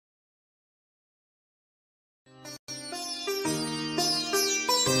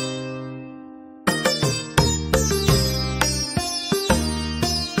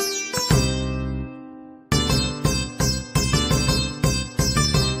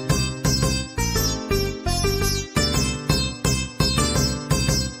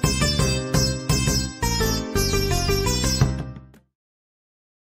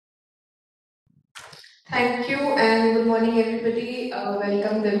Thank you and good morning, everybody.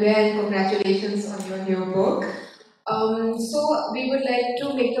 Welcome, Divya, and congratulations on your new book. So, we would like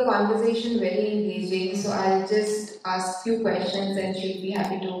to make the conversation very engaging. So, I'll just ask few questions and she'll be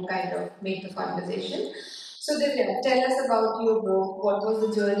happy to kind of make the conversation. So, Divya, tell us about your book. What was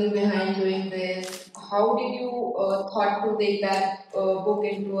the journey behind doing this? How did you thought to take that book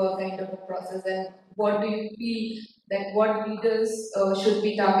into a kind of a process? And what do you feel that what readers should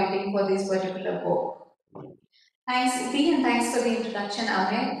be targeting for this particular book? Thanks, Iti, and thanks for the introduction,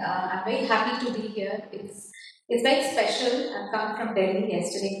 Ahmed. I'm very happy to be here. It's very special. I've come from Delhi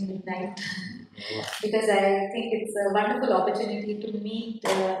yesterday midnight because I think it's a wonderful opportunity to meet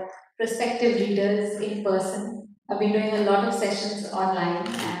prospective readers in person. I've been doing a lot of sessions online,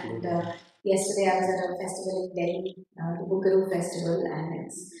 and yesterday I was at a festival in Delhi, the Bookaroo Festival, and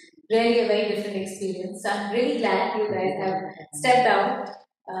it's really a very different experience. So I'm really glad you guys have stepped out.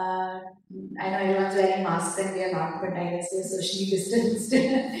 Uh, I know everyone's wearing masks and we are not, but I guess we're socially distanced.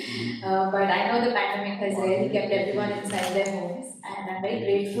 But I know the pandemic has really kept everyone inside their homes, and I'm very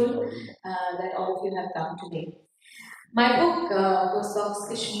grateful that all of you have come today. My book, Postbox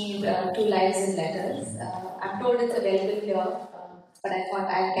Kashmir, Two Lives in Letters, I'm told it's available here, but I thought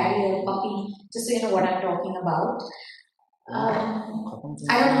I'll carry a copy just so you know what I'm talking about.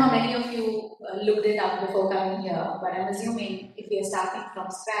 I don't know how many of you looked it up before coming here, but I'm assuming if we are starting from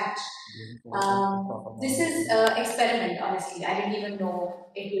scratch, this is an experiment, honestly. I didn't even know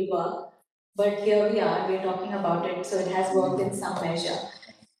it will work, but here we are, we're talking about it, so it has worked in some measure.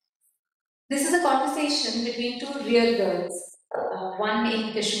 This is a conversation between two real girls, one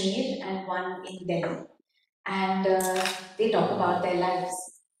in Kashmir and one in Delhi, and they talk about their lives.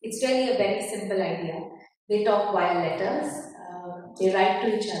 It's really a very simple idea. They talk via letters, they write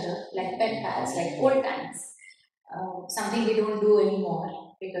to each other like pen pals, like old times, something we don't do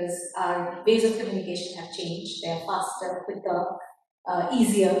anymore because our ways of communication have changed. They are faster, quicker,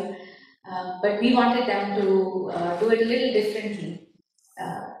 easier. But we wanted them to do it a little differently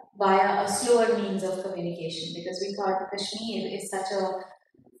uh, via a slower means of communication because we thought Kashmir is such a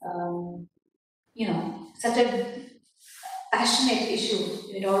such a passionate issue.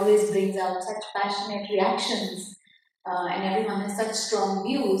 It always brings out such passionate reactions, and everyone has such strong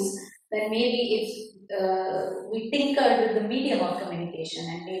views that maybe if we tinkered with the medium of communication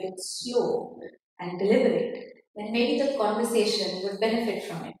and made it slow and deliberate, then maybe the conversation would benefit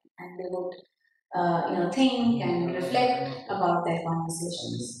from it, and they would, think and reflect about their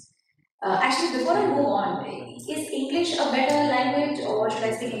conversations. Actually, before I move on, is English a better language or should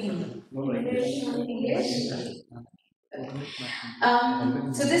I speak in Hindi? English?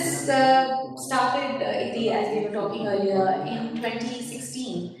 So this started, as we were talking earlier, in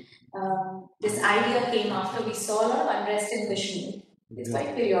 2016. This idea came after we saw a lot of unrest in Kashmir. It's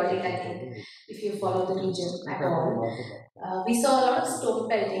quite periodic, I think, if you follow the region at all. We saw a lot of stone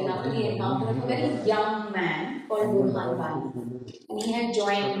pelting after the encounter of a very young man called Burhan Bali. And he had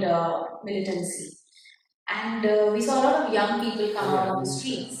joined militancy. And we saw a lot of young people come out on the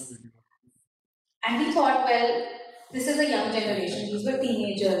streets. And we thought, well, this is a young generation. These were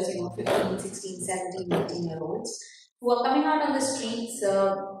teenagers, 15, 16, 17, 18-year-olds, who are coming out on the streets,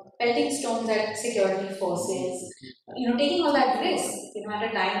 pelting stones at security forces, taking all that risk, at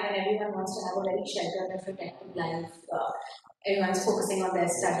a time when everyone wants to have a very sheltered and protected life. Everyone's focusing on their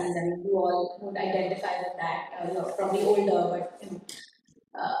studies, and you all would identify with that. You're probably older, but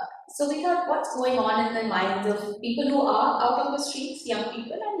so we thought, what's going on in the minds of people who are out on the streets, young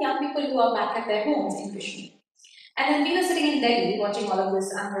people, and young people who are back at their homes in Kashmir. And then we were sitting in Delhi watching all of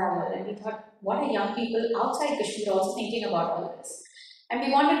this unravel, and we thought, what are young people outside Kashmir also thinking about all of this? And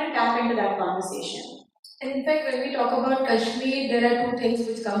we wanted to tap into that conversation. And in fact, when we talk about Kashmir, there are two things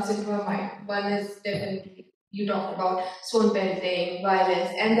which comes into our mind. One is definitely you talked about stone pelting,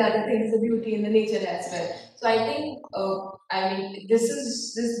 violence, and the other thing is the beauty in the nature as well. So I think,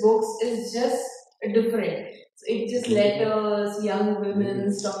 this book is just different. So it's just letters, young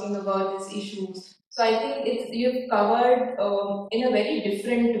women talking about these issues. So I think you've covered in a very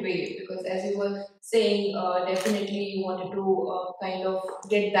different way because as you were saying, definitely you wanted to kind of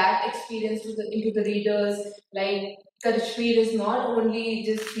get that experience into the readers. Like Kashmir is not only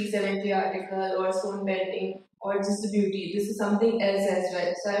just 370 article or stone belting or just the beauty. This is something else as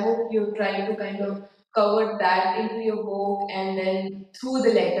well. So I hope you're trying to kind of cover that into your book and then through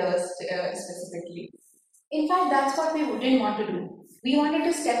the letters specifically. In fact, that's what we didn't want to do. We wanted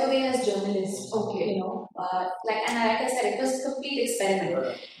to step away as journalists. Okay. Like I said, it was a complete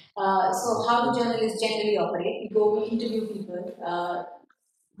experiment. So how do journalists generally operate? We go, we interview people,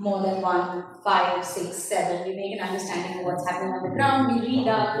 more than one, five, six, seven. We make an understanding of what's happening on the ground. We read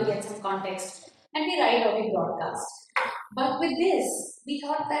up, we get some context and we write or we broadcast. But with this, we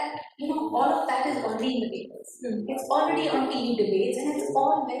thought that all of that is already in the papers. It's already on TV debates, and it's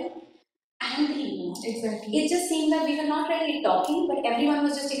all very angry. Exactly. It just seemed that we were not really talking, but everyone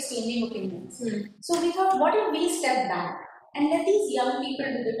was just exchanging opinions. So we thought, what if we step back and let these young people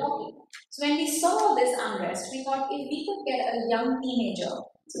do the talking? So when we saw this unrest, we thought if we could get a young teenager,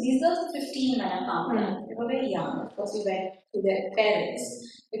 so these girls were 15 when I found them, they were very young. Of course, we went to their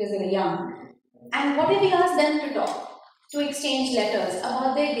parents because they were young. And what if we asked them to talk, to exchange letters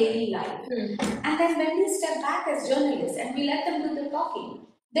about their daily life? And then when we step back as journalists and we let them do the talking,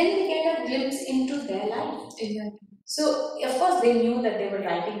 then we get a glimpse into their life. Exactly. So, of course, they knew that they were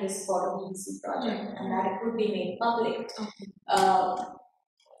writing this for a BBC project and that it would be made public.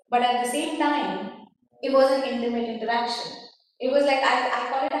 But at the same time, it was an intimate interaction. It was like, I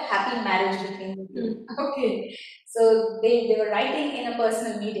call it a happy marriage between the two. Okay. So they were writing in a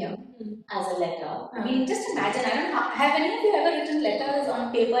personal medium as a letter. I mean, just imagine, I don't know, have any of you ever written letters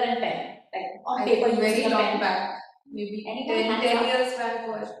on paper and pen? Like on paper, very using a long pen? back. Maybe Anytime 10 years back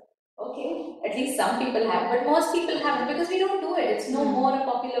or... Okay, at least some people have, but most people haven't because we don't do it. It's no more a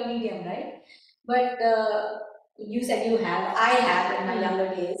popular medium, right? But you said you have, I have in my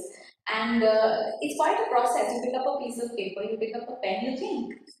younger days, and it's quite a process. You pick up a piece of paper, you pick up a pen, you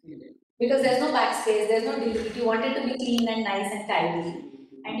think. Because there's no backspace, there's no delete, you want it to be clean and nice and tidy,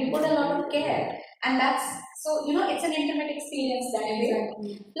 and you put a lot of care. And that's, so, it's an intimate experience that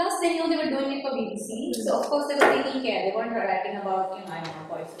way. Plus, they knew they were doing it for BBC, so of course they were taking care. They weren't writing about, I don't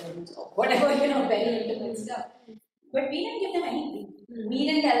know, boyfriends or whatever, very intimate stuff. But we didn't give them anything. We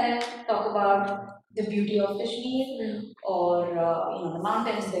didn't tell them, talk about the beauty of Kashmir, or, the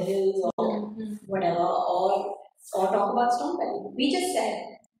mountains, the hills, or whatever, or talk about Stone Valley. We just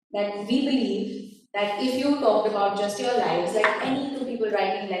said that we believe that if you talked about just your lives, like any two people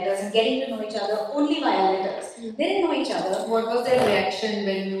writing letters and getting to know each other only via letters, they didn't know each other. What was their reaction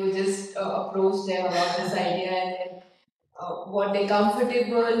when you just approached them about this idea, and then were they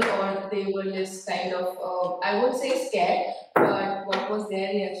comfortable, or they were just kind of, I would say scared, but what was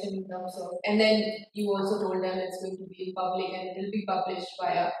their reaction in terms of, and then you also told them it's going to be in public and it will be published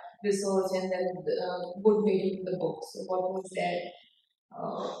via research and then would make it into the book. So what was their...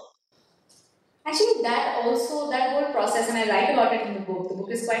 Actually, that whole process, and I write about it in the book. The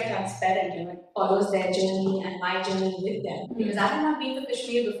book is quite transparent, it follows their journey and my journey with them. Because I have not been to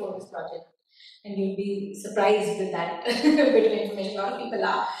Kashmir before this project, and you'll be surprised with that bit of information. A lot of people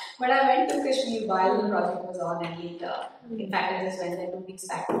are. But I went to Kashmir while the project was on, and later, in fact, I just went there 2 weeks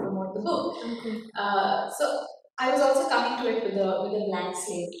back to promote the book. So I was also coming to it with a blank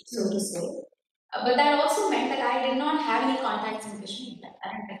slate, so to say. But that also meant that I did not have any contacts in Kashmir. I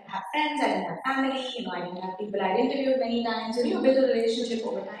didn't have friends, I didn't have family, I didn't have people I'd interviewed many times, and you build a relationship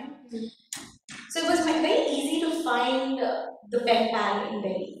over time. So it was very easy to find the pen pal in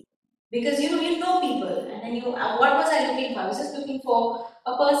Delhi. Because you know people, and then what was I looking for? I was just looking for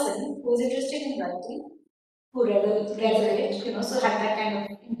a person who was interested in writing, who read it, so had that kind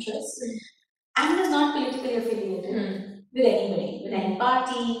of interest, and was not politically affiliated with anybody, with any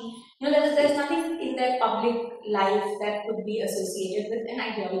party. There's nothing in their public life that could be associated with an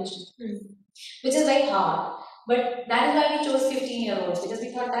ideology, which is very hard. But that is why we chose 15-year-olds, because we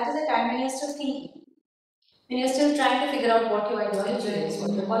thought that is a time when you're still thinking, when you're still trying to figure out what your ideology is,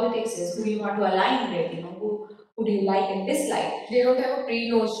 what your politics is, who you want to align with, who do you like and dislike. They don't have a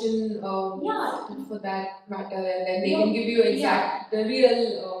pre-notion for that matter, and then they can give you the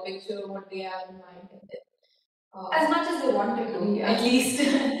real picture of what they have in mind. As much as they wanted to, at least.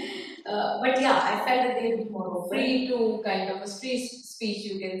 But I felt that they would be more free to kind of a free speech,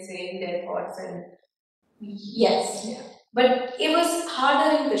 you can say, in their thoughts. And yes, but it was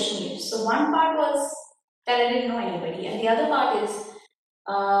harder in Kashmir. So one part was that I didn't know anybody, and the other part is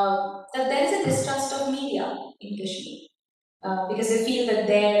that there is a distrust of media in Kashmir because they feel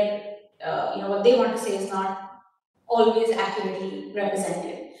that what they want to say is not always accurately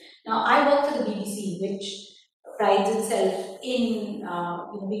represented. Now, I work for the BBC, which prides itself in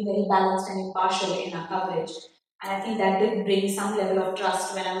being very balanced and impartial in our coverage. And I think that did bring some level of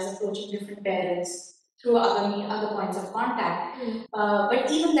trust when I was approaching different parents through other points of contact. But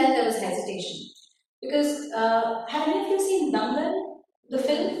even then, there was hesitation. Because have any of you seen Dangal, the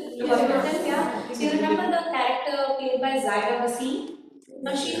film? Yeah. So you remember the character played by Zaira Wasim?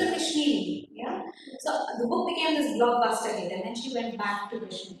 Now she's a Kashmiri, So the book became this blockbuster hit, and then she went back to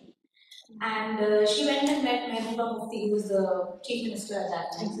Kashmir. And she went and met Mehbooba Mufti, who was the chief minister at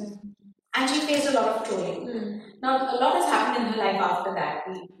that time. And she faced a lot of trolling. Now, a lot has happened in her life after that.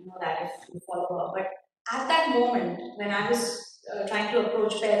 We know that if you follow her. But at that moment, when I was trying to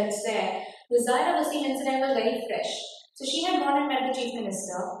approach parents there, the Zahira Wasim incident was very fresh. So she had gone and met the chief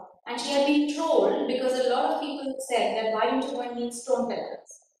minister, and she had been trolled because a lot of people said that why don't you go and meet stone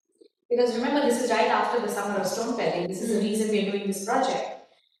pelters? Because remember, this is right after the summer of stone pelting. This is the reason we are doing this project.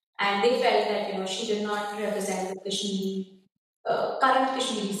 And they felt that she did not represent the Kashmiri, current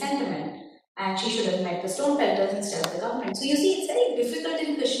Kashmiri sentiment, and she should have met the stone pelters instead of the government. So you see, it's very difficult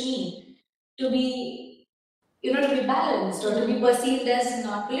in Kashmir to be, to be balanced or to be perceived as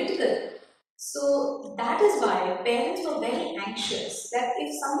not political. So that is why parents were very anxious that if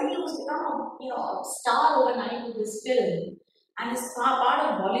somebody who's become a star overnight with this film and is part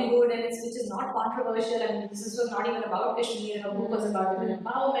of Bollywood and which is not controversial, and this was not even about Kashmir, her book was about women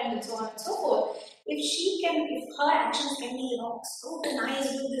empowerment and so on and so forth. If her actions can be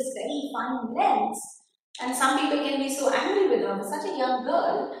scrutinized with this very fine lens, and some people can be so angry with her, such a young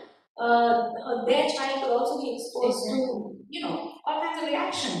girl, their child could also be exposed to all kinds of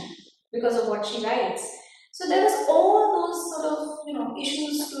reaction because of what she writes. So there was all those sort of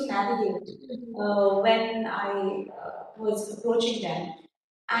issues to navigate when I was approaching them,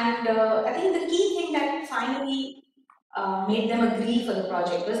 and I think the key thing that finally made them agree for the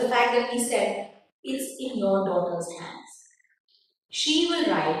project was the fact that we said it's in your daughter's hands. She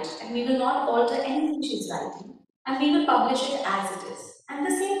will write, and we will not alter anything she's writing, and we will publish it as it is. And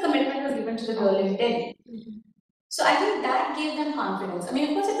the same commitment was given to the girl in Delhi. So I think that gave them confidence. I mean,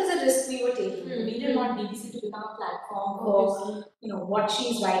 of course, it was a risk we were taking. We didn't want BBC to become a platform for what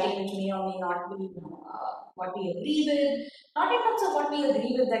she's writing, which may or may not be what we agree with. Not in terms of what we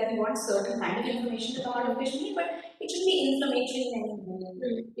agree with that we want certain kind of information to come out of Kashmir, but it should be inflammatory in any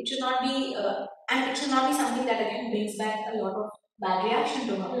way. It should not be, and it should not be something that again brings back a lot of bad reaction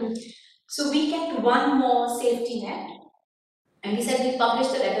to her. So we kept one more safety net, and we said we publish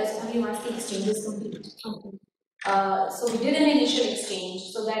the letters only once the exchange is complete. So we did an initial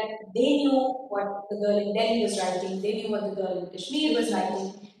exchange so that they knew what the girl in Delhi was writing, they knew what the girl in Kashmir was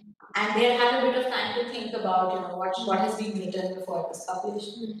writing, and they had a bit of time to think about what has been written before it was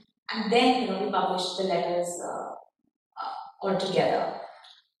published. And then we published the letters all together.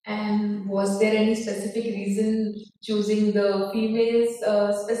 And was there any specific reason choosing the females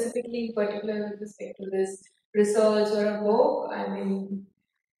specifically, in particular with respect to this research or a book? I mean,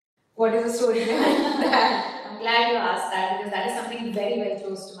 what is the story behind that? I'm glad you asked that because that is something very, very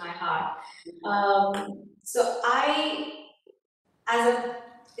close to my heart. So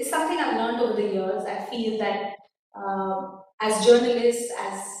it's something I've learned over the years. I feel that as journalists,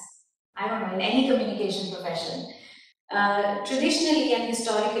 as I don't know, in any communication profession, traditionally and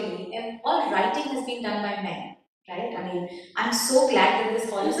historically, all writing has been done by men, right? I mean, I'm so glad that this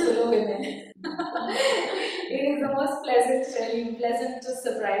hall is full of women. It is the most pleasant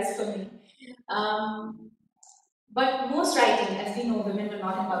surprise for me. But most writing, as we know, women were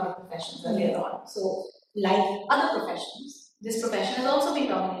not in public professions earlier on. So, like other professions, this profession has also been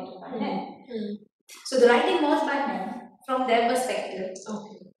dominated by men. So, the writing was by men from their perspective.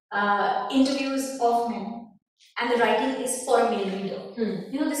 Interviews of men, and the writing is for a male reader.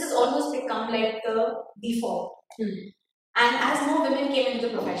 This has almost become like the default. And as more women came into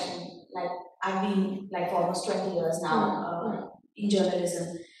the profession, like I've been like for almost 20 years now in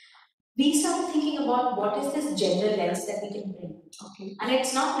journalism, we started thinking about what is this gender lens that we can bring. And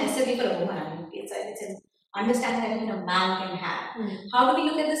it's not necessarily for a woman. I mean, it's an understanding that even a man can have. How do we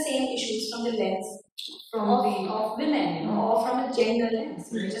look at the same issues from the lens of women, or from a gender lens?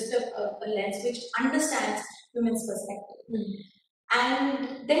 Just a lens which understands women's perspective.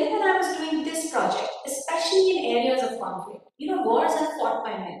 And then when I was doing this project, especially in areas of conflict, wars are fought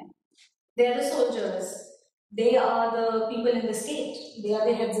by men. They are the soldiers. They are the people in the state. They are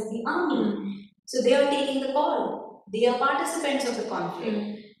the heads of the army. So they are taking the call. They are participants of the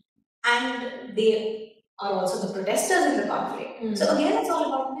conflict. And they are also the protesters in the conflict. So again, it's all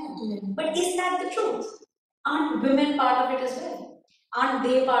about men. But is that the truth? Aren't women part of it as well? Aren't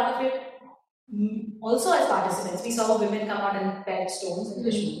they part of it also as participants? We saw women come out and pelt stones in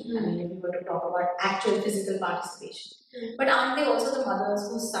Kashmir. I mean, if we were to talk about actual physical participation. But aren't they also the mothers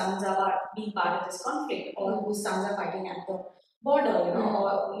whose sons are being part of this conflict, or whose sons are fighting at the border,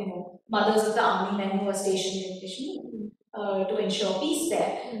 or mothers of the army men who are stationed in Kashmir to ensure peace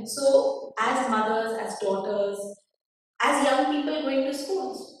there? So, as mothers, as daughters, as young people going to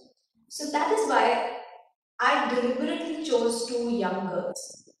schools. So that is why I deliberately chose two young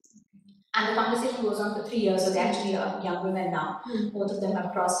girls. And the conversation goes on for 3 years, so they actually are young women now. Both of them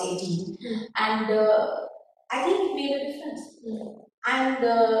have crossed 18. And I think it made a difference. And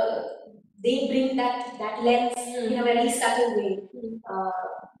they bring that lens in a very subtle way.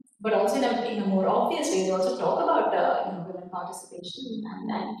 but also in a more obvious way. They also talk about women participation,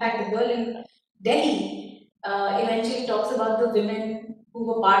 and in fact, the girl in Delhi eventually talks about the women who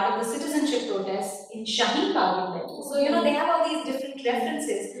were part of the citizenship protests in Shaheen Bagh in Delhi. So they have all these different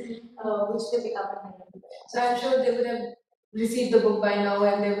references which they pick up and bring. So I'm sure they would have received the book by now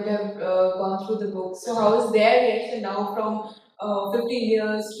and they would have gone through the book. So how is their reaction now from 15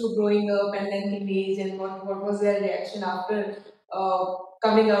 years to growing up and then teenage, and what was their reaction after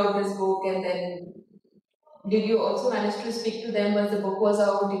coming out this book, and then did you also manage to speak to them once the book was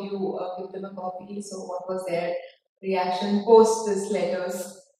out? Did you give them a copy? So what was their reaction post this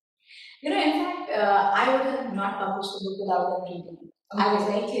letters? In fact, I would have not published the book without them reading it. I was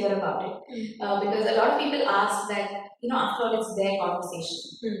very clear about it because a lot of people ask that, after all, it's their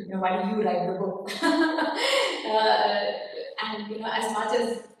conversation. Why do you write the book? And as much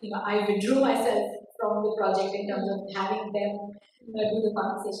as I withdrew myself from the project in terms of having them do the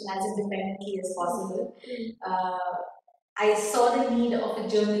conversation as independently as possible. I saw the need of a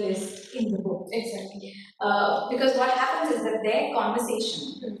journalist in the book. Exactly. Because what happens is that their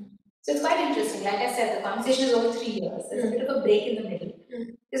conversation. So it's quite interesting. Like I said, the conversation is over 3 years. There's a bit of a break in the middle.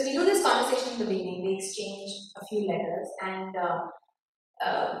 Because we do this conversation in the beginning, we exchange a few letters, and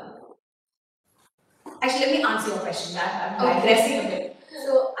actually, let me answer your question. I'm digressing a bit.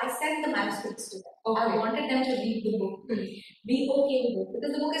 So I sent the manuscripts to them. I wanted them to read the book, be okay with it,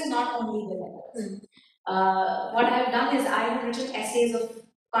 because the book is not only the letters. What I have done is I have written essays of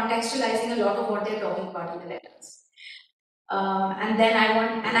contextualizing a lot of what they're talking about in the letters. And then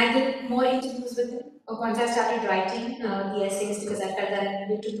I did more interviews with them. Once I started writing the essays, because I felt that I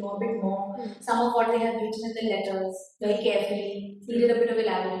needed to know a bit more. Some of what they had written in the letters very carefully, needed a bit of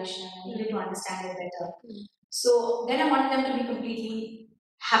elaboration, I needed to understand it better. So then I wanted them to be completely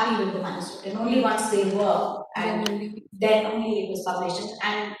happy with the manuscript, and only once they were, and then only it was published.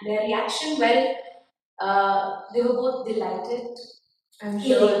 And their reaction, well, they were both delighted. I'm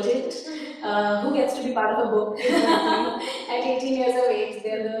sure. Elated. Who gets to be part of a book at 18 years of age?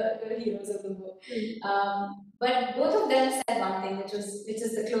 They're the heroes of the book. But both of them said one thing, which is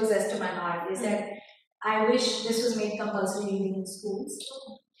the closest to my heart. They said, "I wish this was made compulsory reading in schools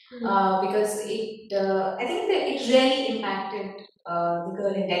because I think that it really impacted the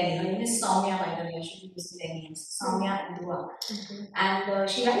girl in Delhi. Her name is Soumya, by the way. I should be using their names, Soumya and Dua. And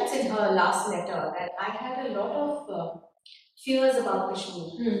she writes in her last letter that I had a lot of fears about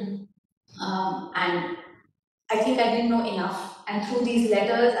Kashmir. And I think I didn't know enough. And through these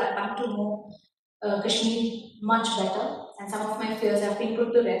letters, I've come to know Kashmir much better. And some of my fears have been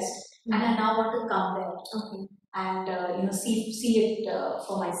put to rest. And I now want to come there and see it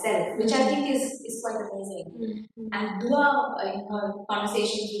for myself, which I think is quite amazing. And Dua, in her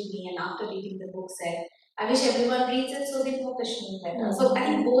conversations with me and after reading the book, said, "I wish everyone reads it so they know Kashmir better." So I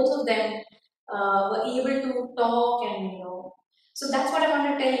think both of them were able to talk and so that's what I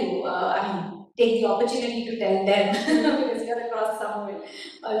want to tell you. Take the opportunity to tell them because you're across somewhere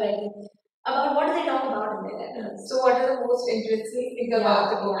already. About what do they talk about in their letters? So what are the most interesting thing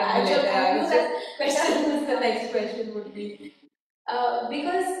about the book and the letter? I knew that question. The next question would be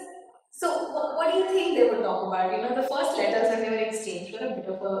what do you think they would talk about? The first letters when they were exchanged were a bit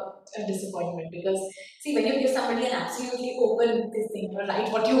of a disappointment because see, when you give somebody an absolutely open this thing,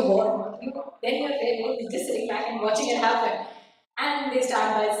 write what you want, then you're just sitting back and watching it happen. And they start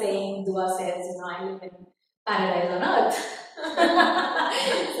by saying, Dua says, I live in paradise on earth.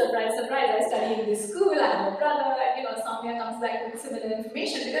 Surprise, surprise, I study in this school, I have a brother, and Soumya comes back with similar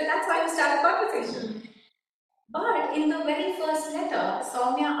information because that's why you start a conversation. But in the very first letter,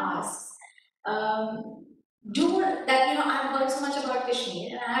 Soumya asks, I've heard so much about Kashmir,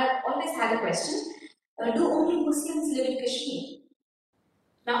 and I have always had a question, do only Muslims live in Kashmir?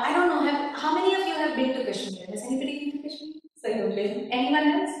 Now, I don't know, how many of you have been to Kashmir? Has anybody been to Kashmir? So you've been. Anyone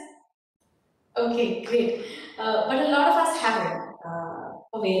else? Okay, great. But a lot of us haven't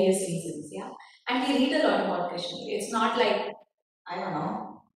for various reasons, yeah. And we read a lot about Kashmir. It's not like, I don't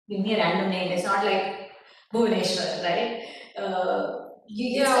know, give me a random name. It's not like Bhubaneswar, right? Or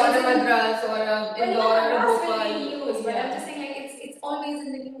a Madras or a Indore or a Bhopal. But I'm just saying, like, it's always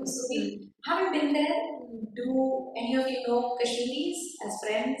in the news. So we haven't been there. Do any of you know Kashmiris as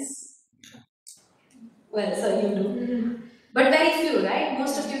friends? Well, so you do. But very few, right?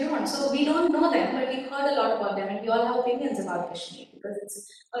 Most of you don't. So we don't know them, but we've heard a lot about them, and we all have opinions about Kashmir because it's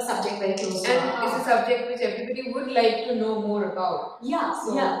a subject very close to our heart. And it's a subject which everybody would like to know more about.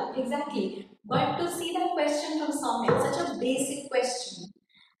 Yeah, exactly. But to see that question from Soumya, such a basic question,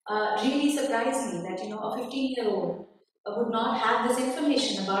 really surprised me that a 15-year-old would not have this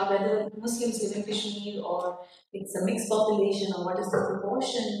information about whether Muslims live in Kashmir or it's a mixed population or what is the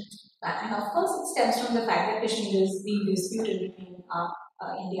proportion. And of course, it stems from the fact that Kashmir is being disputed between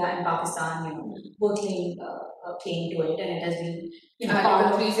India and Pakistan, both laying claim to it, and it has been,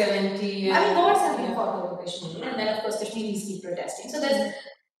 Article 370. I mean, wars have been fought over Kashmir, and then of course Kashmiris keep protesting.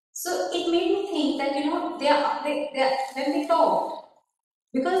 So it made me think that when they talked,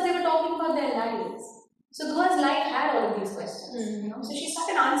 because they were talking about their lives. So Dua's life had all of these questions. So she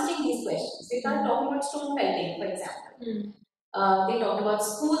started answering these questions. They started talking about stone pelting, for example. They talked about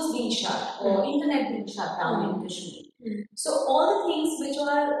schools being shut or internet being shut down in Kashmir. So all the things which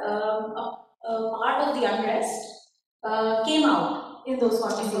were a part of the unrest came out in those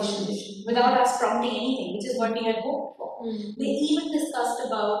conversations without us prompting anything, which is what we had hoped for. They even discussed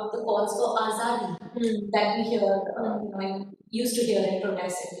about the calls for azadi that we hear, used to hear in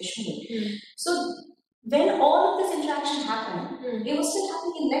protests in Kashmir. So when all of this interaction happened, it was still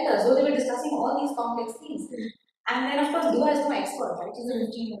happening in letters, though they were discussing all these complex things. And then, of course, Dua is no expert, right? She's a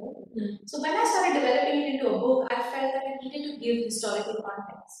 15-year-old. So when I started developing it into a book, I felt that I needed to give historical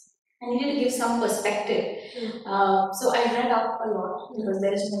context. I needed to give some perspective. So I read up a lot because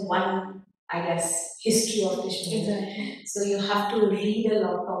there is no one, I guess, history of Kashmir. Exactly. So you have to read a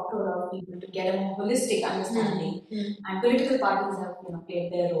lot, talk to a lot of people to get a more holistic understanding. And political parties have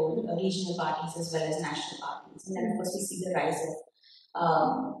played their role, regional parties as well as national parties. And then, of course, we see the rise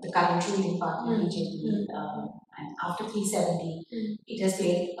of the current ruling party, BJP. And after 370, it has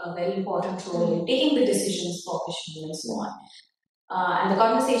played a very important role in taking the decisions for Kashmir and so on. And the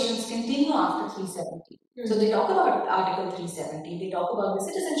conversations continue after 370. So they talk about Article 370, they talk about the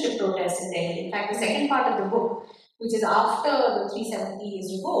citizenship protest in Delhi. In fact, the second part of the book, which is after the 370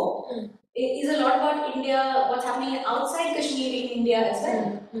 is revoked, is a lot about India, what's happening outside Kashmir in India as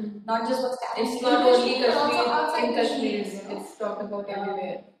well. Not just what's happening. It's not only Kashmir, in Kashmir, it's talked about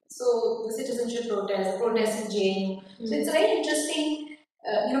everywhere. So the citizenship protest, the protests in JNU. So it's very interesting.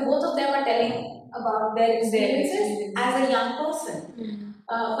 Both of them are telling about their experiences as a young person.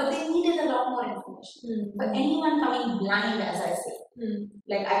 But they needed a lot more information. For anyone coming blind, as I say,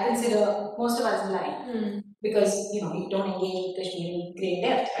 like I consider most of us blind because we don't engage with Kashmir in great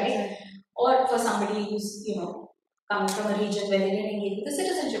depth, right? Or for somebody who's coming from a region where they didn't engage with the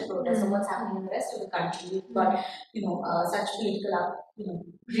citizenship protest or what's happening in the rest of the country. We've got such political,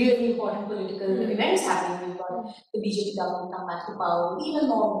 really important political events happening. We've got the BJP government come back to power, even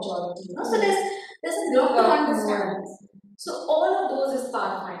more majority. So there's a lot to understand. So all of those is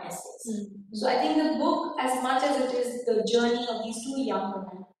part of my essays. So I think the book, as much as it is the journey of these two young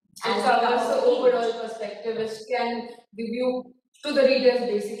women, it covers the overall perspective, which can give you to the readers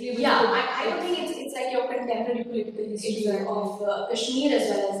basically. I don't think it's like your contemporary political history of Kashmir as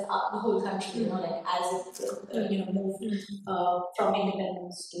well as the whole country. Like as it moved from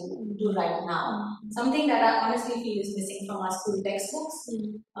independence to right now. Something that I honestly feel is missing from our school textbooks.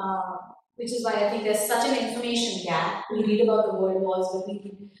 Which is why I think there's such an information gap. We read about the world wars, but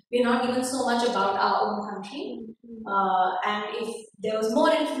we're not given so much about our own country. And if there was more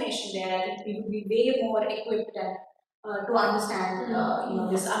information there, I think we would be way more equipped and to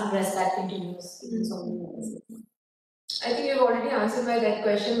understand this unrest that continues in so many ways. I think you've already answered my that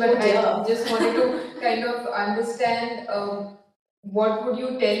question, but I just wanted to kind of understand what would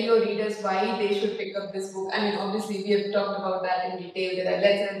you tell your readers why they should pick up this book? I mean, obviously we have talked about that in detail. There are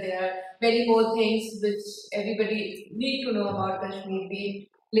lessons, there are many more things which everybody need to know about Kashmir, be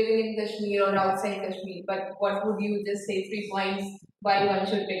it living in Kashmir or outside Kashmir. But what would you just say 3 points why one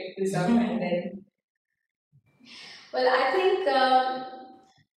should pick this up and then? Well, I think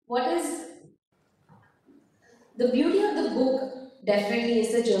what is the beauty of the book definitely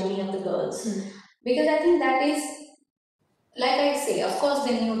is the journey of the girls. Because I think that is, like I say, of course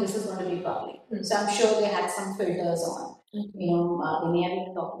they knew this is going to be public. So I'm sure they had some filters on. They may have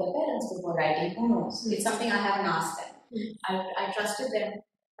even talked to their parents before writing, who knows. It's something I haven't asked them. I trusted them,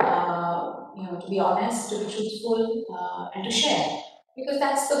 to be honest, to be truthful, and to share. Because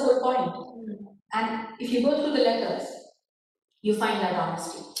that's the whole point. And if you go through the letters, you find that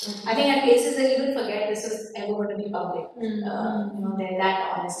honesty. I think at places they even forget this is ever going to be public. They're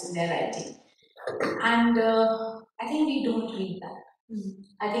that honest in their writing. And I think we don't read that.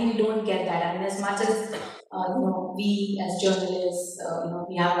 I think we don't get that. I mean, as much as we as journalists,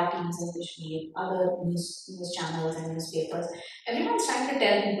 we have our teams in Kashmir, other news channels and newspapers. Everyone's trying to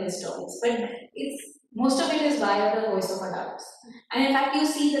tell people's stories, but most of it is via the voice of adults. And in fact, you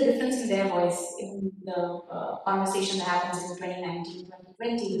see the difference in their voice in the conversation that happens in 2019,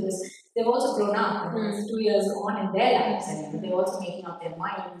 2020, because they've also grown up. 2 years on in their lives, and they're also making up their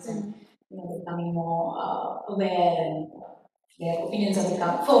minds. And becoming more aware and their opinions are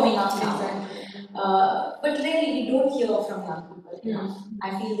becoming forming up now. Exactly. But really, we don't hear from young people enough.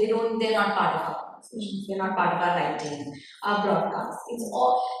 I feel they're not part of our conversations. They're not part of our writing, our broadcast.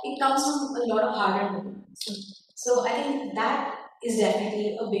 It comes from a lot of hard work. So I think that is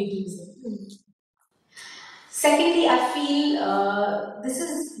definitely a big reason. Secondly, I feel this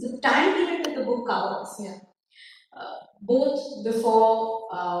is the time period that the book covers. Yeah. Both before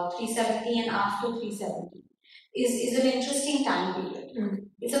 370 and after 370 is an interesting time period.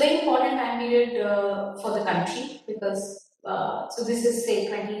 It's a very important time period for the country because so this is say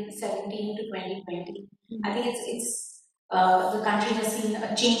 2017 to 2020. I think it's the country has seen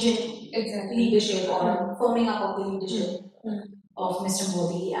a change in leadership or firming up of the leadership of Mr.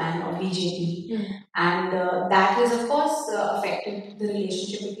 Modi and of BJP. And that has, of course, affected the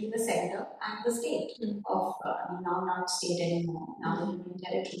relationship between the center and the state of now not state anymore, now the Union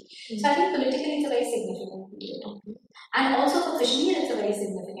Territory. So I think politically it's a very significant period. And also for Kashmir it's a very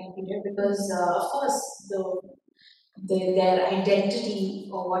significant period because, of course, their identity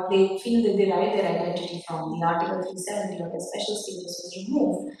or what they feel that they derive their identity from, the Article 370 or the special status was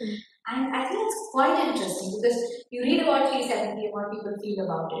removed. And I think it's quite interesting because you read about 370 and what people feel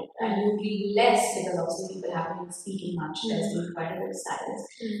about it, and you read less because obviously people haven't been speaking much, there's been quite a bit of silence.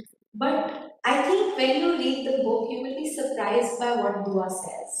 But I think when you read the book, you will be surprised by what Dua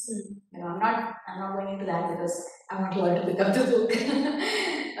says. I'm not going into that because I want you all to pick up the book.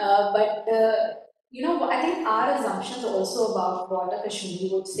 But I think our assumptions also about what a Kashmiri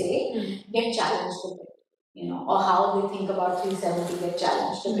would say get challenged a bit. Or how they think about 370 get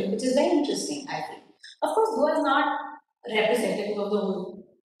challenged a bit, which is very interesting, I think. Of course, Goa is not representative of the whole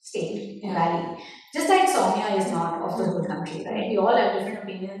state valley. Just like Soumya is not of the whole country, right? We all have different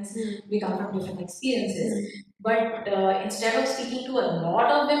opinions, we come from different experiences. But instead of speaking to a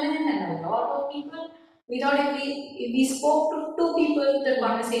lot of women and a lot of people, we thought if we spoke to two people, the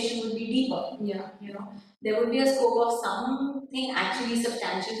conversation would be deeper. There would be a scope of something actually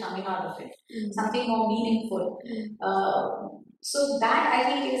substantial coming out of it, something more meaningful. So that I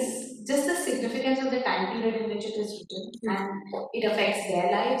think is just the significance of the time period in which it is written, and it affects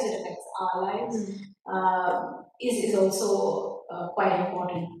their lives, it affects our lives, is also quite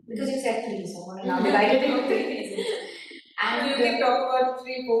important. Because you said three, so I'm going to now divide it into three pieces. And you can talk about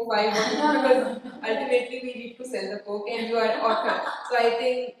 3, 4, 5 because ultimately we need to sell the book and you are an author. So I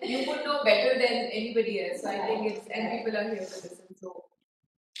think you would know better than anybody else. So I think and people are here to listen. So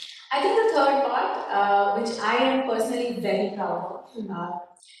I think the third part, which I am personally very proud of,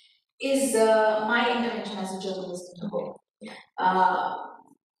 is my intervention as a journalist in the book.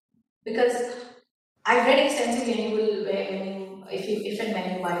 Because I've read extensively, and you will, if and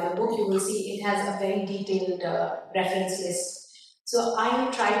when you buy the book, you will see it has a very detailed reference list. So I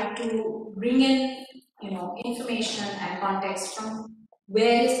have tried to bring in, information and context from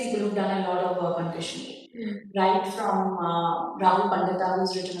various people who've done a lot of work on Kashmir. Right from Rahul Pandita,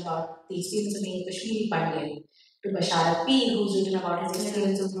 who's written about the experience of being a Kashmiri Pandit, to Bashar P, who's written about his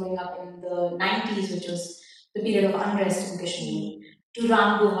experience of growing up in the 90s, which was the period of unrest in Kashmir, to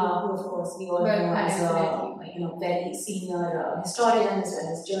Ram Guha, who of course we all know as a very senior historian as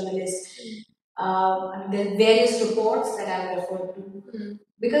well as journalist. There are various reports that I've referred to.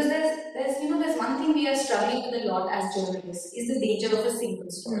 Because there's one thing we are struggling with a lot as journalists is the danger of a single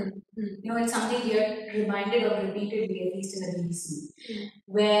story. It's something we are reminded of repeatedly, at least in the BBC,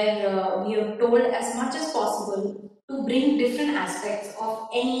 where we are told as much as possible to bring different aspects of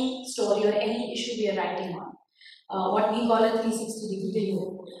any story or any issue we are writing on. What we call a 360-degree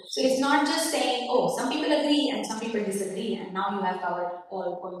view. So it's not just saying, oh, some people agree and some people disagree, and now you have covered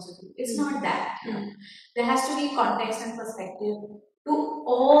all points of view. It's not that. There has to be context and perspective to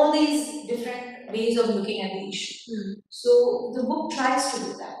all these different ways of looking at the issue. So the book tries to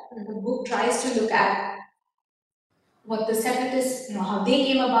do that. The book tries to look at what the separatists, how they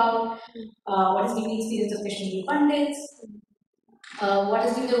came about, what has been the experience of Kashmiri Pandits, what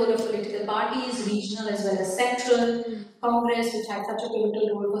has been the role of political parties, regional as well as central, Congress, which had such a pivotal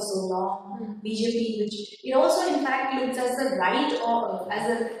role for so long, BJP, which it also in fact looks as the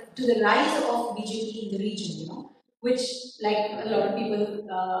to the rise of BJP in the region, which like a lot of people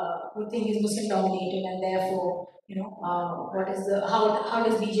would think is Muslim dominated, and therefore, how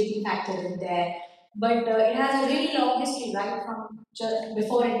does BJP factor in there? But it has a really long history, right from just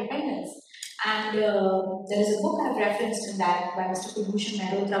before independence. And there is a book I've referenced in that by Mr. Kulbhushan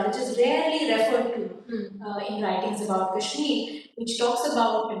Mehrotra, which is rarely referred to in writings about Kashmir, which talks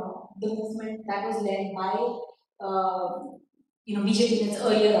about the movement that was led by BJP in its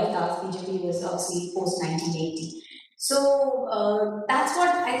earlier avatars. BJP was obviously post 1980. So that's what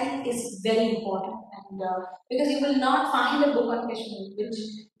I think is very important, and because you will not find a book on Kashmir which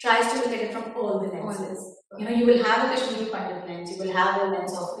tries to look at it from all the lenses. You know, you will have a Kashmiri Pandit lens, you will have a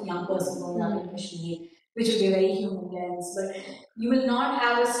lens of a young person growing up in Kashmir, which will be a very human lens, but you will not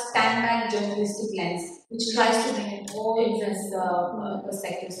have a stand-back journalistic lens which tries to bring in all these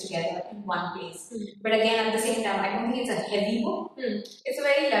perspectives together in one place. But again, at the same time, I don't think it's a heavy book. It's a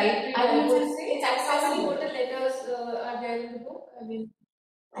very light read, I would think say. it's How many accessible. total letters are there in the book? I mean,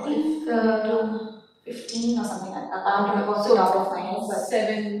 I think 15 or something. I can't remember off the top of my head, but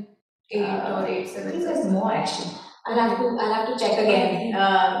 7, 8 or 8, I 7. think there's more actually. I'll have to check again.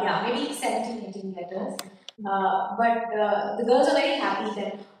 Yeah, maybe 17, 18 letters. But the girls are very happy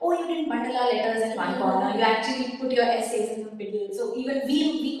that, oh, you didn't bundle our letters in one corner. You actually put your essays in the middle. So even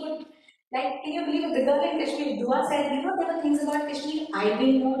we could, like, can you believe it? The girl in Kashmir, Dua said, you know, there were things about Kashmir I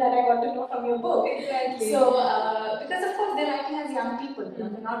didn't know that I got to know from your book. Exactly. So, because of course they're writing as young people, you know,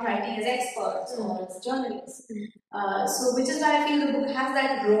 they're not writing as experts or as journalists. So, which is why I feel the book has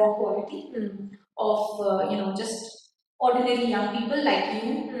that raw quality of, you know, just ordinary young people like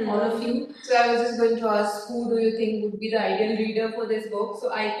you, all of you. So I was just going to ask, who do you think would be the ideal reader for this book?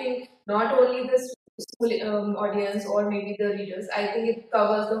 So I think not only the school audience or maybe the readers, I think it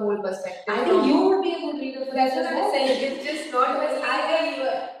covers the whole perspective. I think you would be a good reader for That's this what as I'm well. saying. It's just not Because only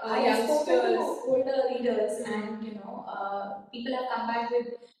I have spoken to youngsters. older readers, and you know, people have come back with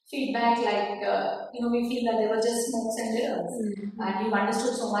feedback like, you know, we feel that there were just smokes and mirrors, and we've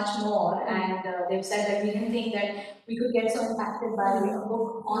understood so much more. And they've said that we didn't think that we could get so impacted by a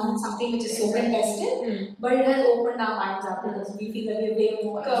book on something which is so contested, but it has opened our minds up because we feel that we're way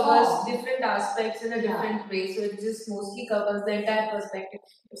more Covers informed. different aspects in a different way, so it just mostly covers the entire perspective.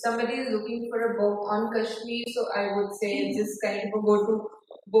 If somebody is looking for a book on Kashmir, so I would say it's just kind of a go-to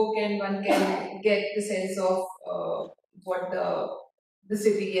book, and one can get the sense of what the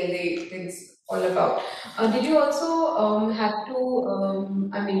city and the things all about. Did you also have to?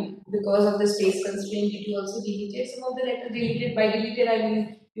 I mean, because of the space constraint, did you also delete some of the letters? Deleted by deleted, I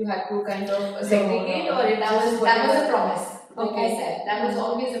mean you had to kind of segregate, or it that was a promise. Like Okay. I said, that was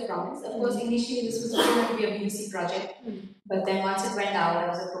always a promise. Of course, initially this was only going to be a BBC project, but then once it went out, I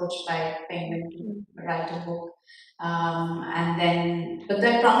was approached by Penguin to write a book, and then but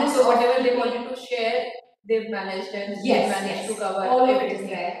that promise. So whatever they wanted to share, they've managed and managed to cover all of it everything. is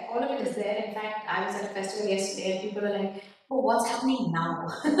there. All of it is there. In fact, I was at a festival yesterday, and people were like, "Oh, what's happening now?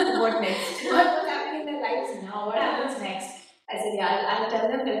 What next? What's happening in their lives now? What happens next?" I said, "Yeah, I'll tell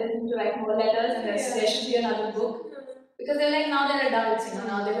them they're going to write more letters, and there should be another book." Because they're like, now they're adults, you know,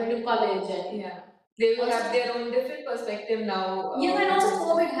 now they're going to college, and they will have their own different perspective now. And also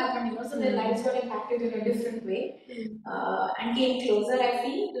COVID happened, you know, so their lives got impacted in a different way, and came closer, I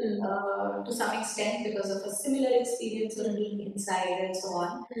feel, to some extent because of a similar experience of being inside and so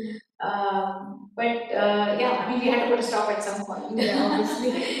on. But yeah, I mean, we had to put a stop at some point. Yeah,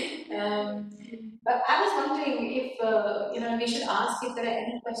 obviously. But I was wondering if, you know, we should ask if there are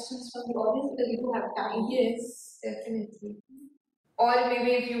any questions from the audience because we do have time. Yes, definitely. Or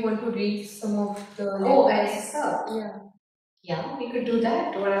maybe if you want to read some of the letters. Yeah, we could do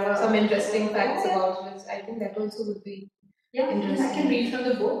that. Or some interesting facts about it. I think that also would be interesting. I can read from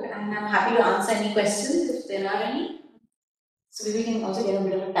the book, and I'm happy to answer any questions if there are any. So maybe we can also get a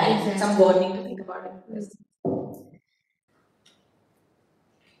bit of a time, some warning to think about it.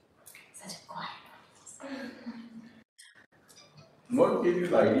 Such a quiet. What gave you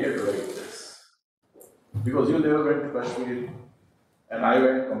the idea to write this? Because you never went to Kashmir, and I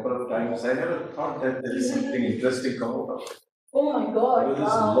went a couple of times. I never thought that there is something interesting come out of it. Oh my God! Because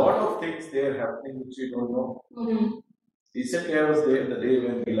there's a lot of things there happening which you don't know. Recently, I was there the day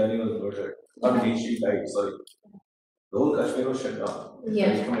when Gilani was murdered. I mean, she died. Sorry, the whole Kashmir was shut down.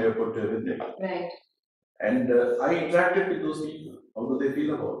 Right from airport to everything. Right. And I interacted with those people. How do they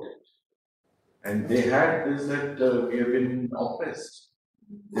feel about it? And they had this that we have been oppressed.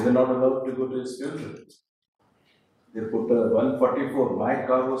 They were not allowed to go to his funeral. They put 144. My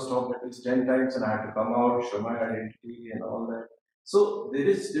car was stopped at least 10 times, and I had to come out, show my identity, and all that. So there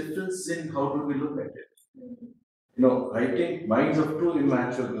is difference in how do we look at it. You know, writing Minds of Two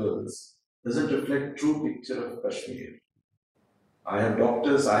Immature Girls doesn't reflect true picture of Kashmir. I have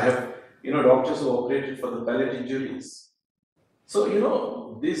doctors. I have doctors who operated for the pellet injuries. So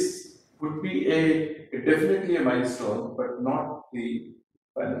this would be definitely a milestone, but not the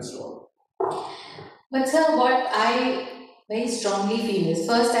final stone. But sir, what I very strongly feel is,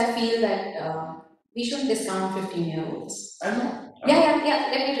 first I feel that we shouldn't discount 15-year-olds. I know. Yeah.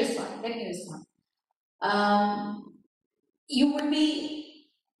 Let me respond. You would be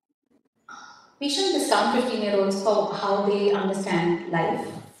we shouldn't discount 15-year-olds for how they understand life,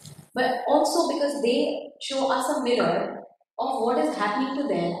 but also because they show us a mirror of what is happening to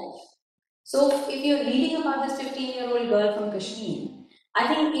their life. So if you're reading about this 15-year-old girl from Kashmir, I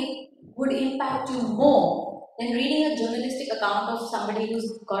think it would impact you more than reading a journalistic account of somebody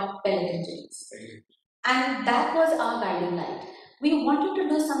who's got pellet injuries. And that was our guiding light. We wanted to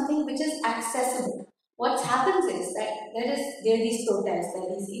do something which is accessible. What happens is that there are these protests, there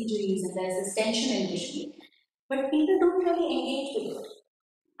are these injuries, and there's this tension in Kashmir, but people don't really engage with it.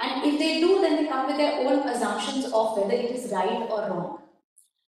 And if they do, then they come with their own assumptions of whether it is right or wrong.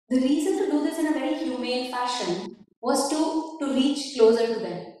 The reason to do this in a very humane fashion was to reach closer to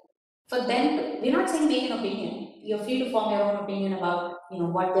them. For them, we're not saying make an opinion. You're free to form your own opinion about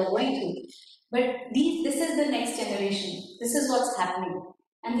what they're going through. But this is the next generation. This is what's happening.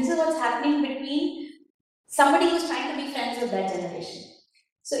 And this is what's happening between somebody who's trying to be friends with that generation.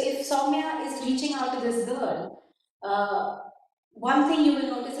 So if Soumya is reaching out to this girl, one thing you will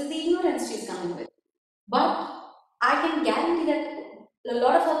notice is the ignorance she's coming with. But I can guarantee that a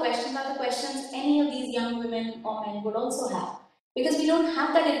lot of her questions are the questions any of these young women or men would also have. Because we don't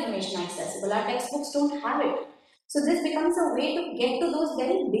have that information accessible. Our textbooks don't have it. So this becomes a way to get to those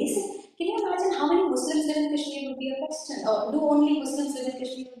very basic. Can you imagine how many Muslims live in Kashmir would be a question? Or do only Muslims live in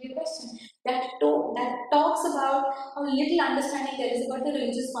Kashmir would be a question? That talks about how little understanding there is about the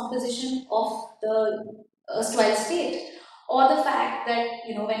religious composition of the erstwhile state. Or the fact that,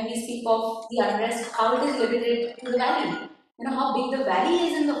 when we speak of the unrest, how it is limited to the valley. How big the valley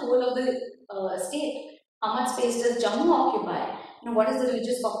is in the whole of the state. How much space does Jammu occupy? What is the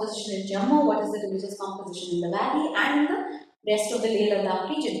religious composition in Jammu? What is the religious composition in the valley and in the rest of the Leh Ladakh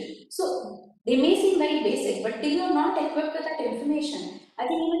region? So they may seem very basic, but till you're not equipped with that information, I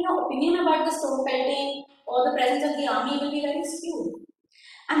think even your opinion about the stone pelting or the presence of the army will be very skewed.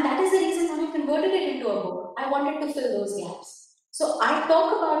 And that is the reason when I converted it into a book. I wanted to fill those gaps. So I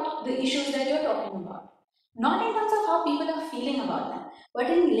talk about the issues that you're talking about. Not in terms of how people are feeling about them, but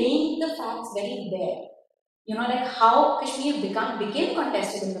in laying the facts very bare. Like how Kashmir became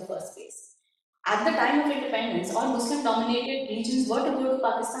contested in the first place. At the time of independence, all Muslim-dominated regions were to go to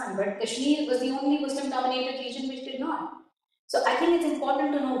Pakistan, but Kashmir was the only Muslim-dominated region which did not. So I think it's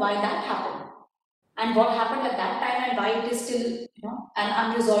important to know why that happened and what happened at that time and why it is still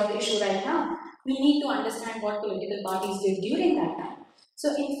an unresolved issue right now. We need to understand what political parties did during that time.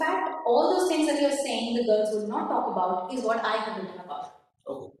 So in fact, all those things that you're saying the girls will not talk about is what I have written about.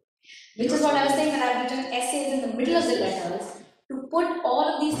 Oh. Which is what I was saying, that I've written essays in the middle of the letters to put all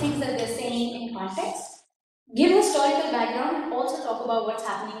of these things that they're saying in context, give historical background, and also talk about what's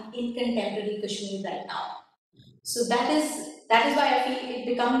happening in contemporary Kashmir right now. So that is why I feel it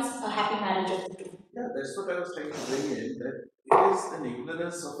becomes a happy marriage of the two. Yeah, that's what I was trying to bring in, that it is an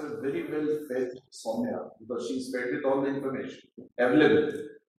ignorance of a very well-fed Soumya, because she's fed with all the information available,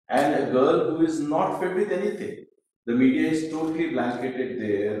 and a girl who is not fed with anything. The media is totally blanketed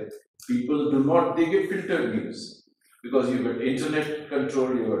there. People do not, they get filtered news, because you've got internet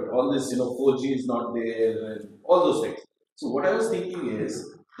control, you've got all this, 4G is not there, and all those things. So what I was thinking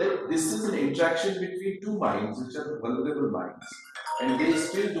is that this is an interaction between two minds, which are vulnerable minds, and they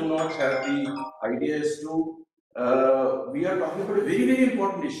still do not have the idea as to, we are talking about a very, very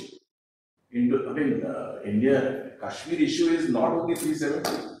important issue. India, Kashmir issue is not only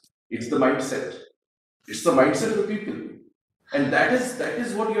 370, it's the mindset. It's the mindset of the people. And that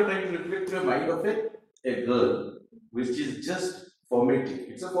is what you're trying to reflect to the mind of a girl, which is just formatting.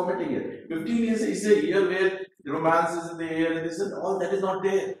 It's a formatting year. 15 is a year where romance is in the air, and this and all that is not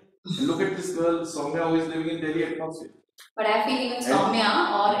there. And look at this girl, Soumya, who is living in Delhi atmosphere. But I feel even Soumya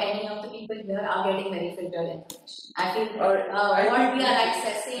or any of the people here are getting very filtered information. I feel what we are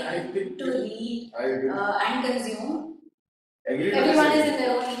accessing to read and consume, everyone is in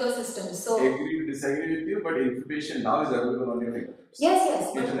their own ecosystem. So agree to disagree with you, but information now is available on your fingertips.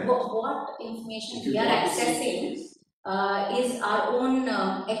 Yes. But what information we are accessing is our own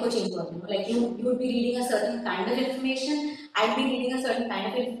echo chamber. Like you would be reading a certain kind of information, I'd be reading a certain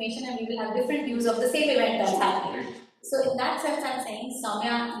kind of information, and we will have different views of the same event that's happening. So in that sense, I'm saying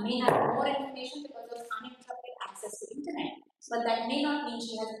Soumya may have more information because of uninterrupted access to internet, but that may not mean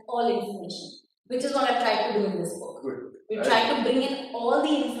she has all information, which is what I've tried to do in this book. We try to bring in all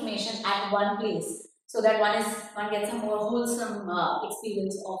the information at one place, so that one gets a more wholesome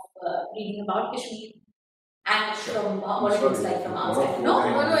experience of reading about Kashmir and from what it looks like from outside. No,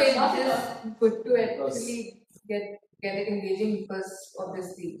 it's just good to actually get it engaging because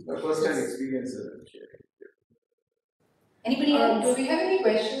obviously. The first hand experience. Anybody else? Do we have any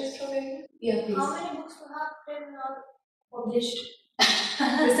questions from anyone? Yeah, please. How many books you have been published?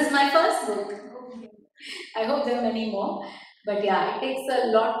 This is my first book. I hope there are many more. But yeah, it takes a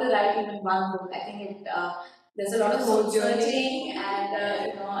lot to write even one book. I think there's a lot of soul searching and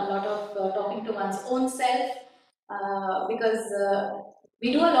a lot of talking to one's own self because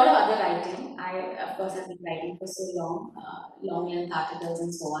we do a lot of other writing. I, of course, have been writing for so long, long length articles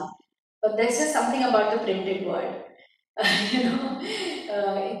and so on. But there's just something about the printed word.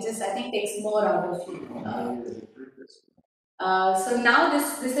 It just, I think, takes more out of you. So now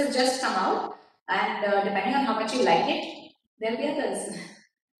this has just come out, and depending on how much you like it, there'll be others.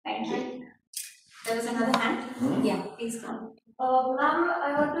 Thank you. There was another hand. Yeah, please come. Ma'am,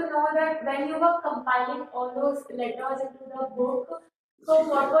 I want to know that when you were compiling all those letters into the book, so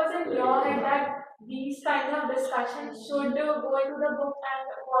what was in your head that these kind of discussions should go into the book, and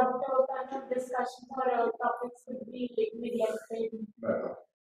what kind of discussions or topics would be neglected?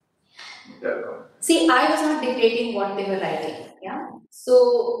 See, I was not dictating what they were writing. Yeah.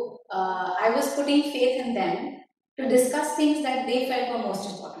 So I was putting faith in them to discuss things that they felt were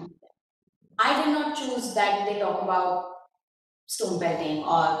most important. I did not choose that they talk about stone pelting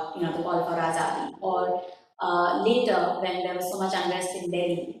or the call for Azadi, or later when there was so much unrest in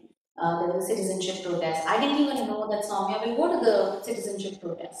Delhi, there was a citizenship protest. I didn't even know that Soumya will go to the citizenship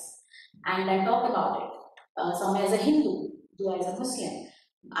protest and then talk about it. Soumya is a Hindu, Dua is a Muslim.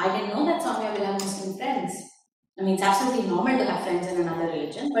 I didn't know that Soumya will have Muslim friends. I mean, it's absolutely normal to have friends in another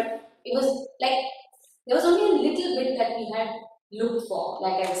religion, but it was like there was only a little bit that we had looked for,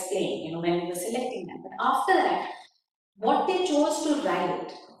 like I explained, when we were selecting them. But after that, what they chose to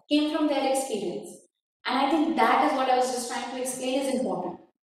write came from their experience. And I think that is what I was just trying to explain is important.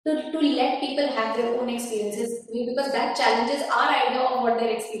 To let people have their own experiences, because that challenges our idea of what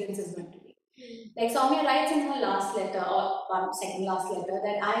their experience is going to be. Like Soumya writes in her last letter, or second last letter,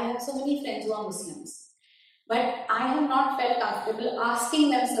 that I have so many friends who are Muslims, but I have not felt comfortable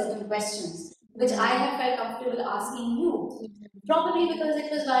asking them certain questions, which I have felt comfortable asking you. Probably because it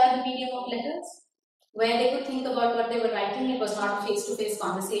was via the medium of letters, where they could think about what they were writing. It was not a face-to-face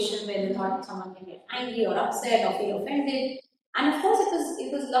conversation where they thought someone can get angry or upset or feel offended. And of course,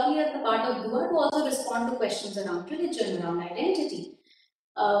 it was lovely at the part of Dua to also respond to questions around religion, around identity.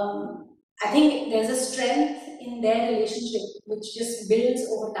 I think there's a strength in their relationship which just builds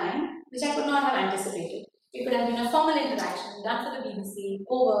over time, which I could not have anticipated. It could have been a formal interaction done for the BBC,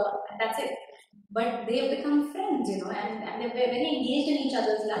 over, and that's it. But they've become friends, and they're very engaged in each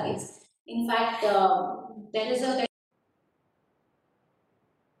other's lives. In fact, there is a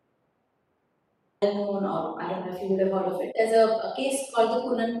well-known, or I don't know if you would have heard of it, there's a case called the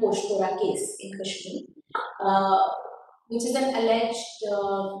Kunan-Poshpora case in Kashmir, which is an alleged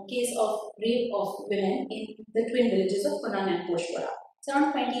case of rape of women in the twin villages of Kunan and Poshpora. It's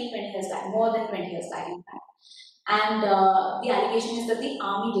around 20 years back, more than 20 years back in fact. And the allegation is that the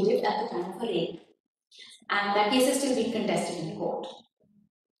army did it at the time of a rape. And that case is still being contested in court,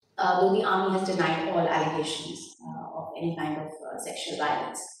 though the army has denied all allegations of any kind of sexual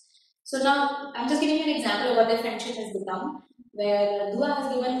violence. So now, I'm just giving you an example of what their friendship has become, where Dua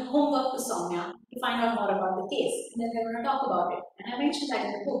has given homework to Soumya to find out more about the case, and then they're going to talk about it. And I mentioned that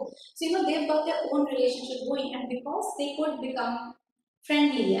in the book. So, they've got their own relationship going, and because they could become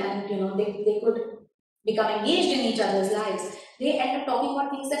friendly and, they could become engaged in each other's lives, they end up talking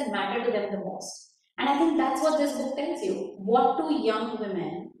about things that matter to them the most. And I think that's what this book tells you. What do young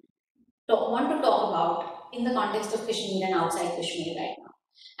women want to talk about in the context of Kashmir and outside Kashmir right now?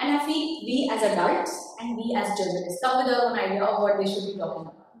 And I feel we as adults and we as journalists come with our own idea of what they should be talking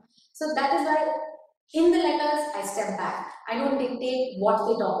about. So that is why in the letters I step back. I don't dictate what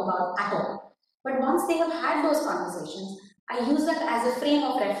they talk about at all. But once they have had those conversations, I use that as a frame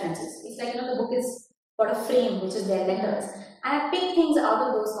of references. It's like, the book is got a frame, which is their letters. And I pick things out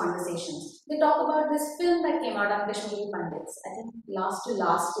of those conversations. They talk about this film that came out on Kashmiri Pandits, I think last year.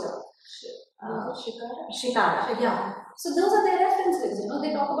 Shikara. Yeah. So those are their references,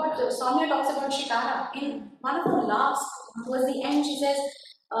 They talk about, Soumya talks about Shikara. In one of her last, towards the end, she says,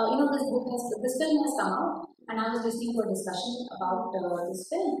 this film has come out, and I was listening to a discussion about this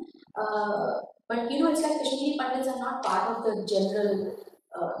film. But it's like Kashmiri Pandits are not part of the general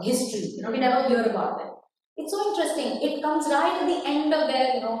history. We never hear about them. It's so interesting. It comes right at the end of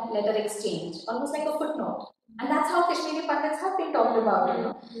their, letter exchange, almost like a footnote. And that's how Kashmiri Pandits have been talked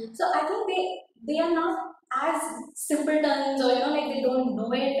about, So I think they are not as simpletons, or like they don't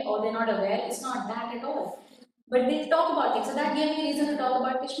know it or they're not aware. It's not that at all. But they talk about things. So that gave me a reason to talk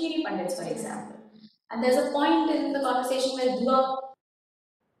about Kashmiri Pandits, for example. And there's a point in the conversation where Dua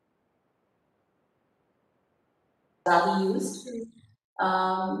used.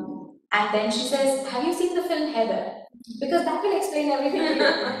 And then she says, have you seen the film Heather? Because that will explain everything.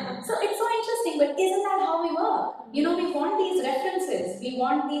 So it's so interesting. interesting, but isn't that how we work? You know, we want these references, we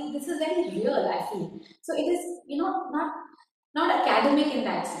want these, this is very real, I feel. So it is, you know, not academic in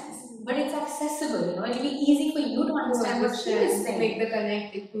that sense, but it's accessible, you know, it'll be easy for you to understand what she is saying. Make the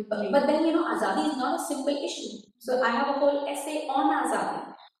connect quickly. But then, you know, Azadi is not a simple issue. So I have a whole essay on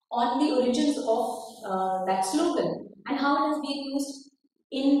Azadi, on the origins of that slogan and how it has been used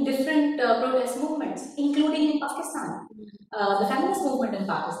in different protest movements, including in Pakistan, the feminist movement in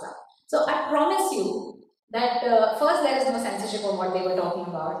Pakistan. So I promise you that first there is no censorship of what they were talking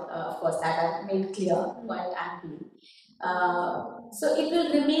about. Of course, that I've made clear quite amply. So it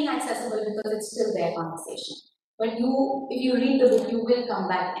will remain accessible because it's still their conversation. But you, if you read the book, you will come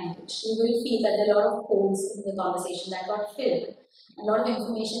back enriched. You will feel that there are a lot of holes in the conversation that got filled. A lot of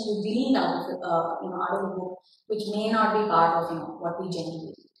information you gleaned out of, out of the book, which may not be part of, what we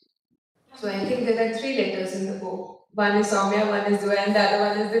genuinely read. So I think there are 3 letters in the book. One is Soumya, one is Divya, and the other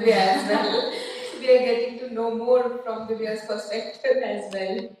one is Divya as well. We are getting to know more from Divya's perspective as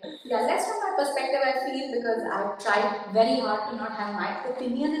well. Yeah, less from my perspective, I feel, because I've tried very hard to not have my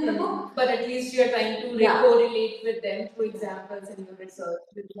opinion in the book. But at least you are trying to correlate with them through examples in your research.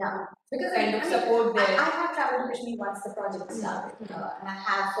 Yeah, because kind of support there. I have traveled to Kashmir once the project started, and I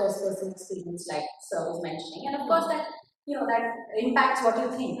have first-person experience, like Sir was mentioning, and of course that that impacts what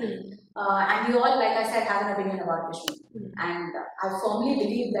you think. And we all, like I said, have an opinion about Kashmir. And I firmly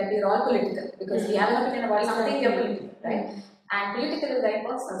believe that we're all political because we have an opinion about something, we are political, right? And political is very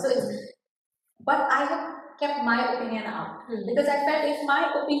personal. So but I have kept my opinion out because I felt if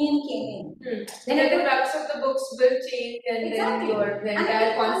my opinion came in, then the crux of the books will change and then your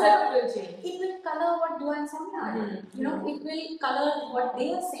entire concept will change. It will color what Dua and Samya are. It will color what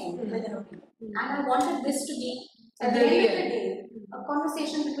they are saying with an opinion. And I wanted this to be, at the end of the day, a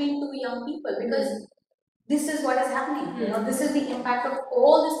conversation between 2 young people because this is what is happening. This is the impact of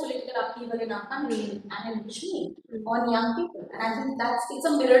all this political upheaval in our country and in Kashmir on young people. And I think it's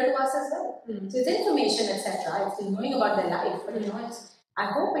a mirror to us as well. So it's information, etc. It's knowing about their life, but I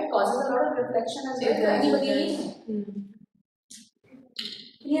hope it causes a lot of reflection as well to anybody reading.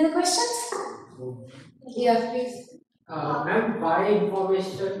 Any other questions? Yeah, please. Ma'am, why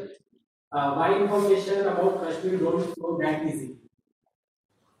information about Kashmir don't flow that easy?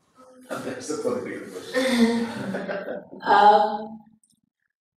 That's a political question.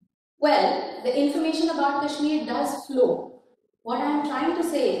 Well, the information about Kashmir does flow. What I am trying to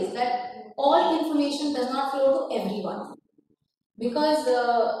say is that all information does not flow to everyone. Because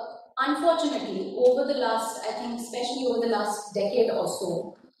unfortunately, over the last, I think especially over the last decade or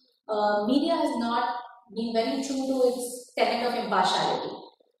so, media has not been very true to its tenet of impartiality.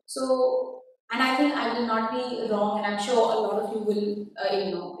 So, and I think I will not be wrong, and I'm sure a lot of you will,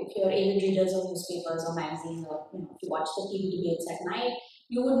 if you're avid readers of newspapers or magazines, or if you watch the TV debates at night,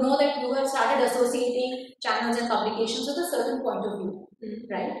 you would know that you have started associating channels and publications with a certain point of view,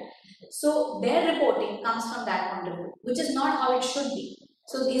 right? So their reporting comes from that point of view, which is not how it should be.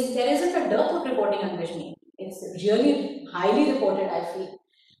 So there isn't a dearth of reporting on Kashmir. It's really highly reported, I feel.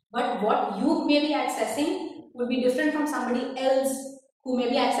 But what you may be accessing would be different from somebody else who may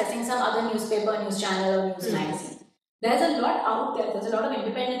be accessing some other newspaper, news channel, or news magazine. There's a lot out there. There's a lot of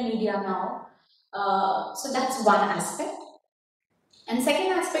independent media now. So that's one aspect. And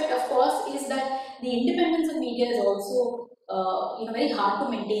second aspect, of course, is that the independence of media is also very hard to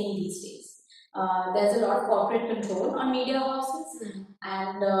maintain these days. There's a lot of corporate control on media houses,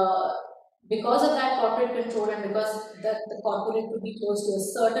 and because of that corporate control, and because the corporate could be close to a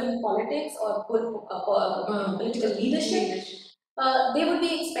certain politics or political leadership, they would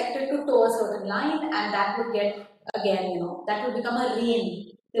be expected to toe a certain line, and that would get, again, that would become a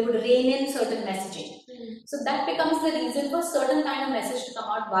rein. They would rein in certain messaging. So that becomes the reason for certain kind of message to come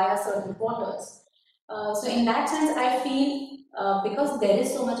out via certain quarters. So in that sense, I feel because there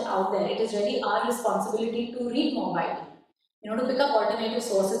is so much out there, it is really our responsibility to read more widely, to pick up alternative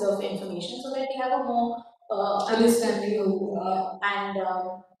sources of information so that we have a more understanding view.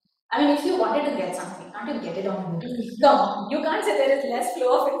 I mean, if you wanted to get something, can't you get it on Google? Come on, you can't say there is less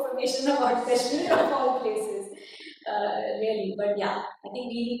flow of information about Kashmir of all places, really. But yeah, I think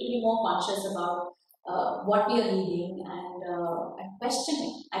we need to be more conscious about what we are reading and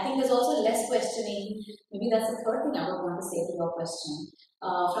questioning. I think there's also less questioning. Maybe that's the third thing I would want to say to your question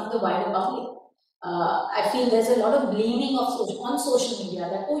from the wider public. I feel there's a lot of blaming on social media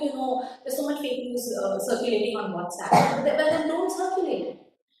that, there's so much fake news circulating on WhatsApp. But then don't circulate it.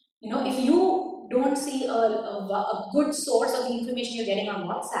 If you don't see a good source of the information you're getting on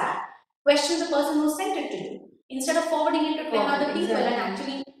WhatsApp, question the person who sent it to you instead of forwarding it to 10 other people and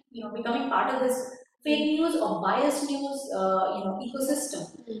actually becoming part of this fake news or biased news, ecosystem.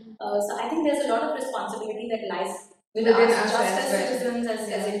 So I think there's a lot of responsibility that lies with Within us, us just as as well. citizens,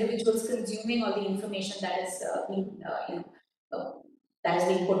 as individuals consuming all the information that is that is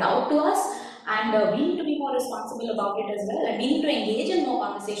being put out to us, and we need to be more responsible about it as well, and we need to engage in more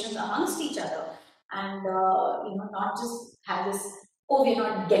conversations amongst each other, and not just have this, oh, we're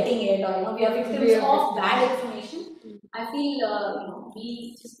not getting it, or we are victims of bad information. I feel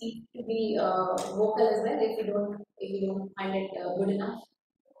we just need to be vocal as well if we don't find it good enough.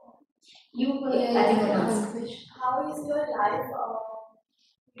 I think how is your life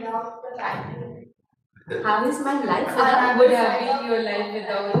without the writing? How is my life How would have been your life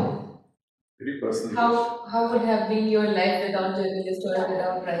without? Very personal. How would have been your life without journalism or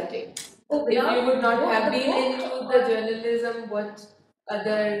without writing? Oh, If you would not have been into the journalism, what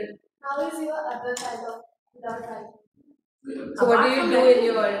other? How is your other side of without writing? So what do you do in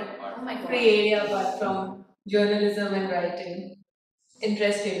your Oh free area apart from journalism and writing?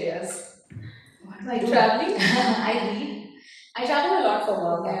 Interest areas? What do I do? Traveling? I read. I travel a lot for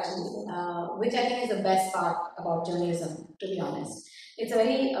work actually, which I think is the best part about journalism, to be honest. It's a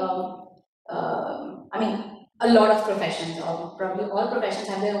very, a lot of professions, or probably all professions,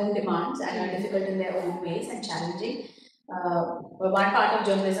 have their own demands and are difficult in their own ways and challenging. But one part of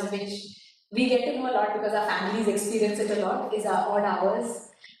journalism which we get to know a lot because our families experience it a lot is our odd hours.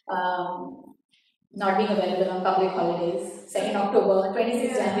 Not being available on public holidays, 2nd October,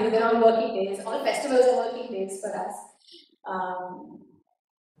 26th January, they're all working days. All festivals are working days for us.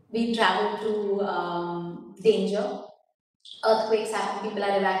 We travel to danger. Earthquakes happen, people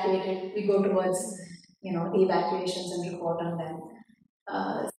are evacuated. We go towards, the evacuations and report on them.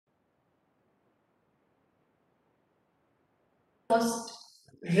 Most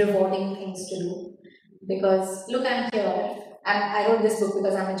rewarding things to do, because look, I'm here. I wrote this book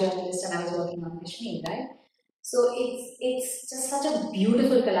because I'm a journalist and I was working on Kashmir, right? So it's just such a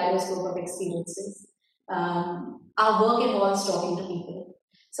beautiful kaleidoscope of experiences. Our work involves talking to people,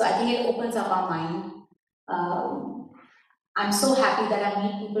 so I think it opens up our mind. I'm so happy that I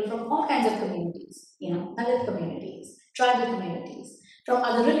meet people from all kinds of communities, Dalit communities, tribal communities, from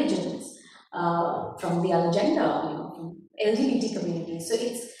other religions, from the other gender, from LGBT communities. So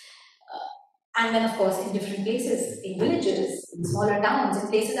and then of course in different places, in villages, in smaller towns, in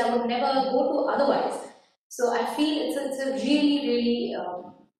places I would never go to otherwise. So I feel it's a really, really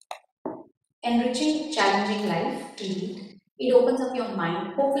enriching, challenging life to lead. It opens up your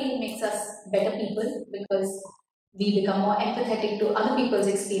mind. Hopefully, it makes us better people because we become more empathetic to other people's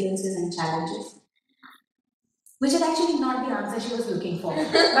experiences and challenges. Which is actually not the answer she was looking for.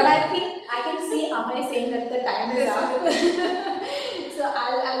 But I think I can see Amay saying that the time is up. So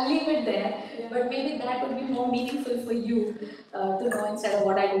I'll leave it there. Yeah. But maybe that would be more meaningful for you to know instead of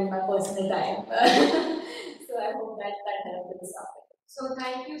what I do in my personal time. So I hope that helped with this topic. So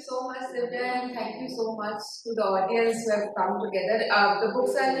thank you so much, Divya, and thank you so much to the audience who have come together. The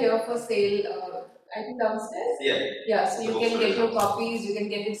books are here for sale, I think downstairs? Yeah, so you can get your copies, you can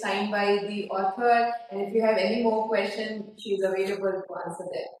get it signed by the author, and if you have any more questions, she is available to answer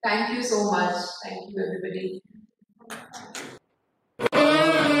them. Thank you so much. Thank you, everybody.